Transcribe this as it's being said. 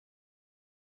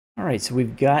All right, so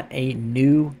we've got a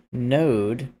new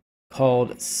node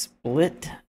called split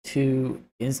to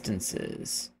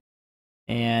instances.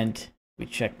 And we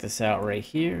check this out right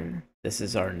here. This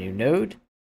is our new node.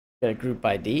 Got a group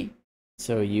ID.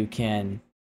 So you can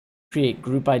create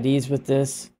group IDs with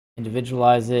this,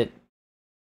 individualize it,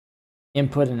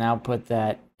 input and output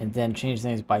that, and then change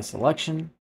things by selection,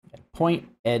 point,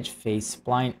 edge, face,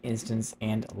 spline, instance,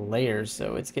 and layers.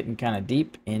 So it's getting kind of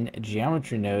deep in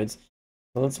geometry nodes.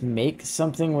 So let's make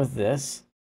something with this.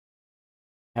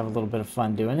 Have a little bit of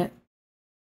fun doing it.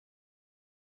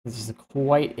 There's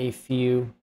quite a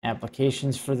few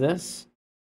applications for this.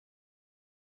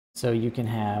 So you can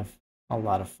have a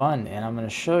lot of fun. And I'm going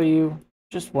to show you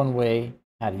just one way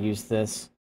how to use this.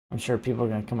 I'm sure people are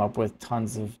going to come up with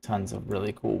tons of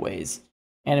really cool ways.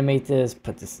 Animate this,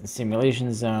 put this in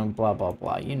simulation zone, blah, blah,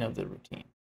 blah. You know the routine.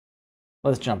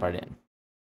 Let's jump right in.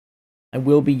 I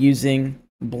will be using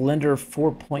Blender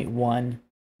 4.1.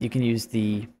 You can use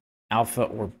the alpha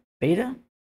or beta.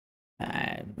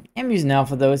 I'm using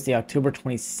alpha though. It's the October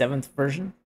 27th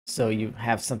version. So you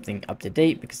have something up to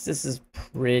date because this is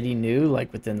pretty new,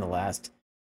 like within the last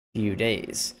few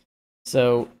days.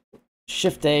 So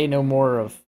Shift A, no more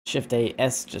of Shift A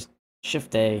S, just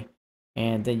Shift A.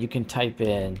 And then you can type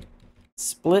in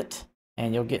split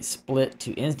and you'll get split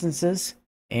to instances.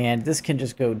 And this can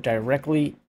just go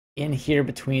directly in here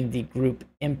between the group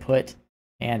input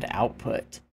and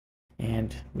output.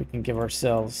 And we can give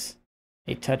ourselves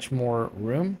a touch more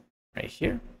room right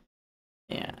here.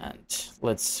 And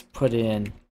let's put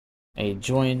in a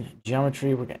join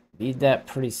geometry. We're going to need that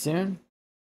pretty soon.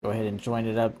 Go ahead and join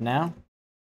it up now.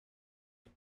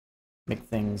 Make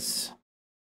things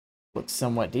look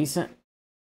somewhat decent.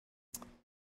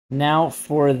 Now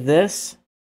for this,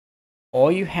 all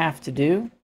you have to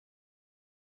do,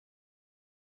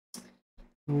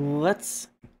 let's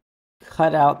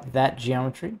cut out that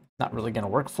geometry. Not really going to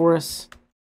work for us.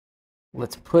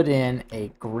 Let's put in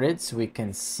a grid so we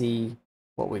can see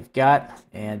what we've got,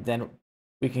 and then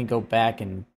we can go back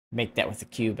and make that with the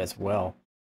cube as well.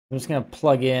 I'm just going to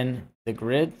plug in the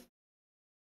grid.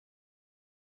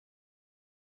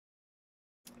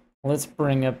 Let's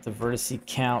bring up the vertex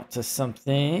count to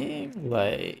something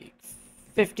like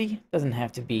 50. Doesn't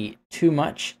have to be too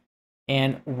much.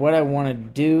 And what I want to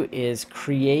do is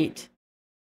create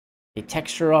a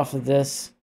texture off of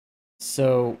this.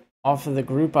 So off of the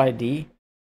group ID,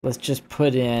 let's just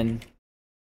put in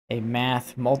a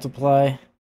math multiply.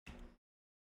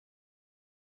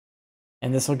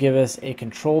 And this will give us a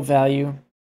control value.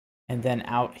 And then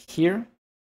out here,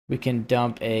 we can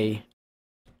dump a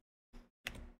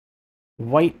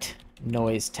white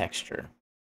noise texture.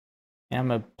 And I'm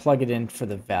going to plug it in for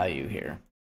the value here.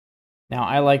 Now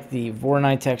I like the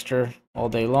Voronoi texture all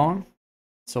day long.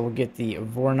 So we'll get the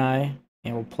Voronoi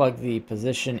and we'll plug the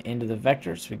position into the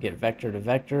vector. So we get vector to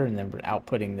vector, and then we're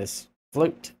outputting this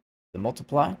float, the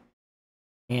multiply.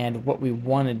 And what we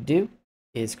want to do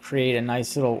is create a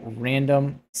nice little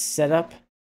random setup.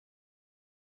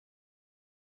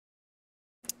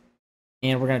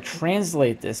 And we're going to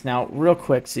translate this now real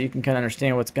quick so you can kind of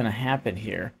understand what's going to happen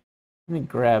here. Let me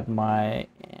grab my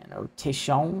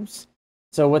annotations.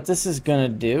 So what this is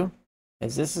going to do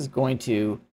is this is going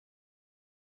to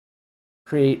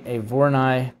create a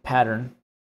Voronoi pattern,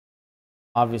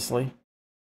 obviously.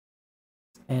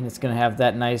 And it's going to have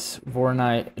that nice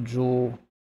Voronoi jewel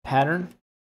pattern.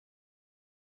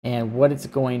 And what it's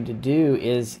going to do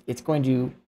is it's going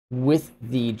to, with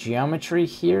the geometry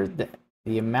here,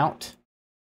 the amount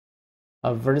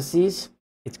of vertices,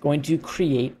 it's going to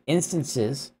create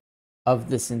instances of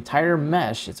this entire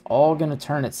mesh. It's all going to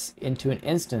turn it into an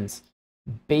instance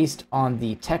based on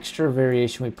the texture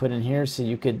variation we put in here. So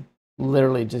you could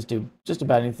literally just do just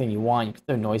about anything you want. You can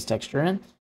throw noise texture in,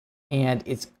 and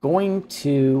it's going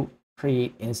to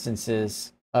create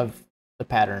instances of the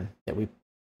pattern that we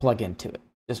plug into it.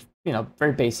 Just, you know,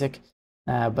 very basic,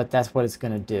 but that's what it's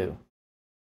going to do.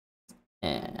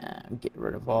 And get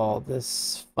rid of all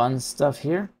this fun stuff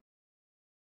here.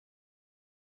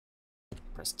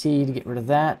 Press T to get rid of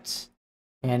that.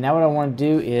 And now what I want to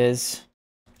do is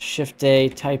Shift A,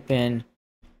 type in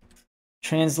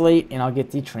translate, and I'll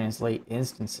get the translate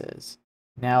instances.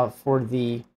 Now for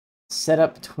the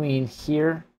setup between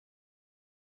here,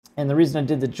 and the reason I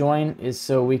did the join is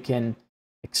so we can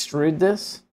extrude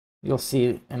this. You'll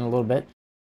see in a little bit.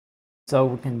 So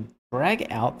we can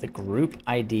drag out the group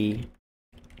ID.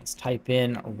 Let's type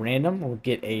in random. We'll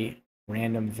get a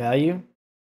random value.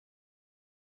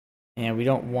 And we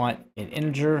don't want an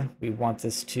integer. We want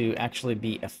this to actually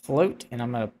be a float. And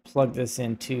I'm going to plug this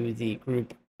into the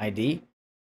group ID.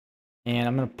 And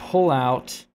I'm going to pull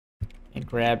out and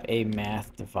grab a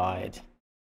math divide.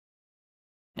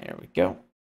 There we go.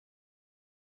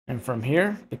 And from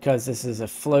here, because this is a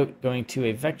float going to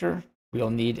a vector, we'll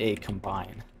need a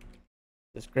combine.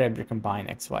 Just grab your combine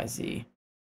XYZ.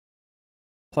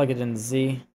 Plug it in the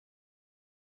Z.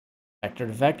 Vector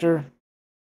to vector.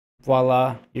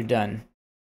 Voila, you're done.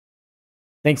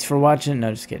 Thanks for watching.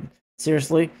 No, just kidding.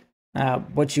 Seriously,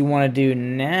 what you want to do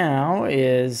now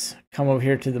is come over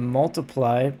here to the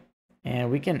multiply,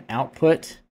 and we can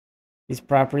output these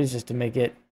properties just to make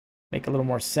a little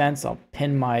more sense. I'll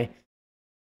pin my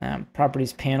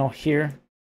properties panel here.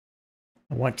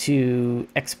 I want to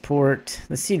export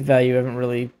the seed value. I haven't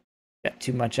really got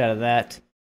too much out of that,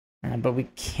 but we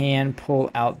can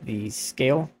pull out the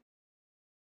scale.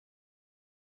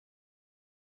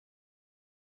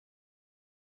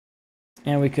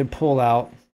 And we could pull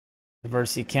out the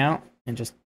vertice count and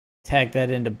just tag that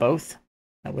into both.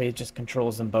 That way it just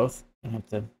controls them both. You don't have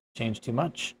to change too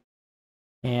much.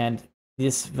 And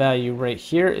this value right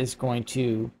here is going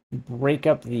to break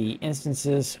up the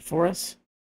instances for us.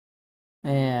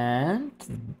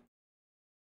 And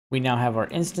we now have our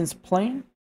instance plane.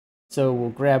 So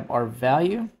we'll grab our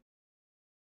value.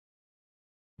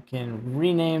 We can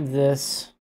rename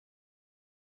this.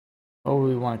 What do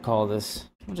we want to call this?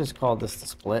 We'll just call this the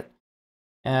split.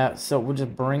 So we'll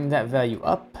just bring that value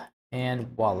up, and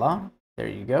voila, there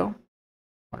you go.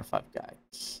 I wonder if I've got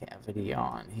cavity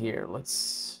on here.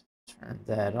 Let's turn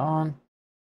that on.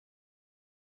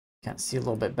 Kind of see a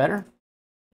little bit better.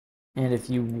 And if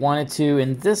you wanted to,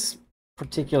 in this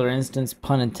particular instance,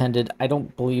 pun intended, I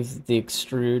don't believe the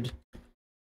extrude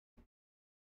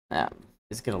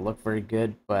is going to look very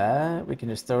good, but we can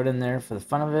just throw it in there for the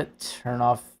fun of it. Turn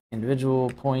off individual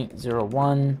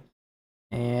 0.01,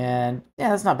 and yeah,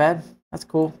 that's not bad. That's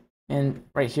cool. And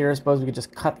right here, I suppose we could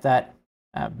just cut that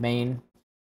main.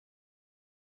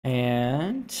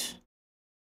 And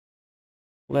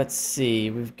let's see,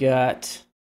 we've got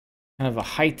kind of a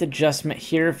height adjustment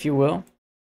here, if you will.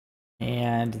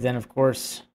 And then, of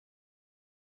course,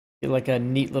 get like a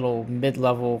neat little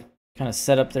mid-level kind of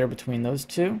setup there between those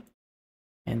two.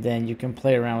 And then you can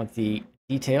play around with the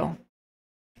detail.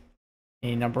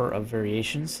 A number of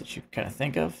variations that you kind of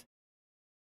think of.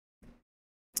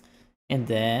 And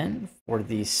then for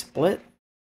the split,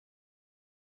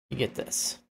 you get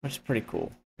this, which is pretty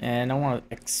cool. And I want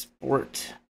to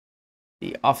export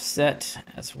the offset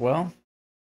as well.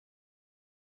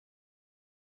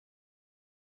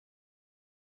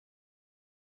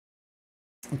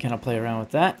 And kind of play around with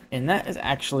that. And that is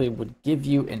actually would give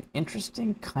you an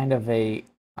interesting kind of a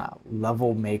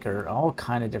level maker, all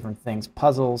kind of different things,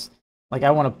 puzzles. Like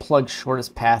I want to plug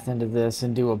shortest path into this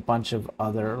and do a bunch of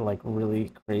other like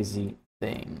really crazy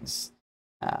things.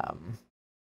 Yeah,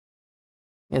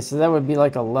 so that would be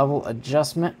like a level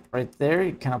adjustment right there.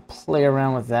 You kind of play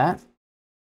around with that.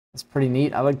 That's pretty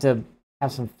neat. I like to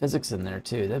have some physics in there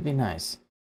too. That'd be nice.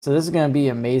 So this is going to be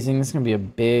amazing. This is going to be a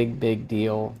big, big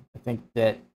deal. I think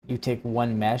that you take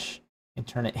one mesh and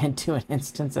turn it into an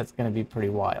instance. That's going to be pretty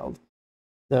wild.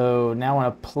 So now I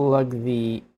want to plug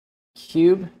the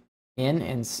cube in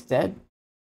instead.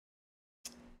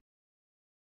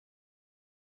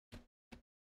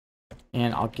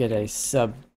 And I'll get a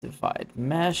subdivide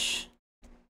mesh.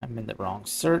 I'm in the wrong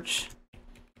search.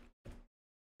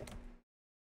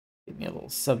 Give me a little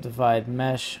subdivide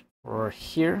mesh for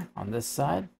here on this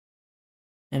side.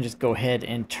 And just go ahead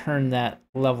and turn that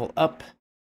level up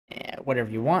whatever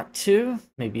you want to.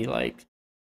 Maybe like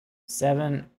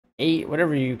 7, 8,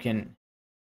 whatever you can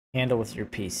handle with your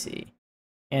PC.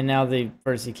 And now the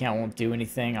vertice count won't do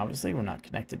anything. Obviously, we're not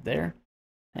connected there.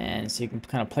 And so you can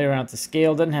kind of play around with the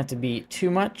scale. Doesn't have to be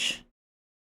too much.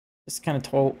 Just kind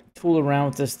of tool around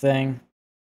with this thing.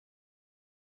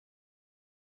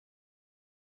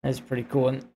 That's pretty cool.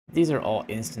 And these are all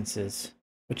instances,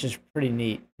 which is pretty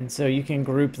neat. And so you can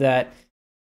group that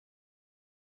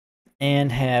and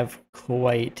have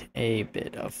quite a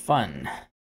bit of fun.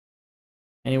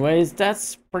 Anyways,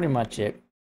 that's pretty much it.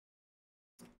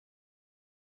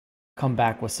 Come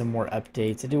back with some more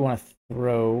updates. I do want to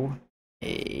throw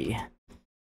a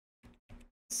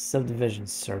subdivision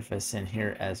surface in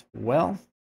here as well.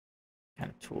 Kind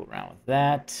of tool around with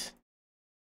that.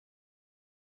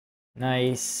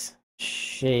 Nice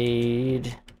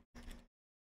shade.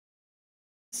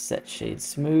 Set shade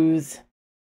smooth.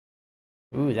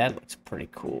 Ooh, that looks pretty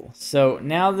cool. So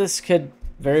now this could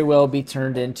very well be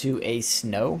turned into a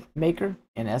snow maker,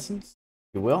 in essence,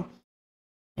 if you will.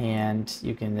 And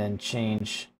you can then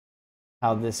change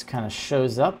how this kind of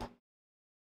shows up.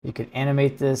 You could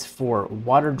animate this for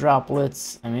water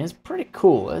droplets. I mean, it's pretty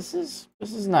cool. This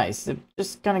is nice. It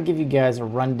just kind of give you guys a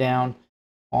rundown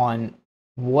on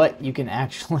what you can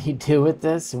actually do with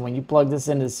this. And when you plug this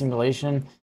into the simulation,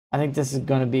 I think this is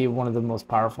going to be one of the most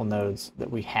powerful nodes that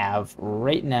we have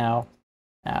right now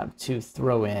to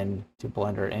throw in to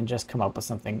Blender and just come up with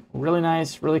something really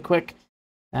nice, really quick.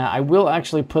 I will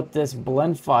actually put this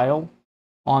blend file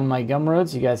on my Gumroad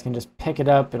so you guys can just pick it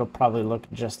up. It'll probably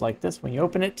look just like this when you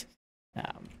open it.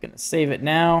 I'm going to save it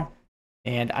now,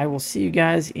 and I will see you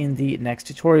guys in the next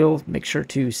tutorial. Make sure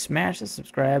to smash the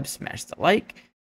subscribe, smash the like,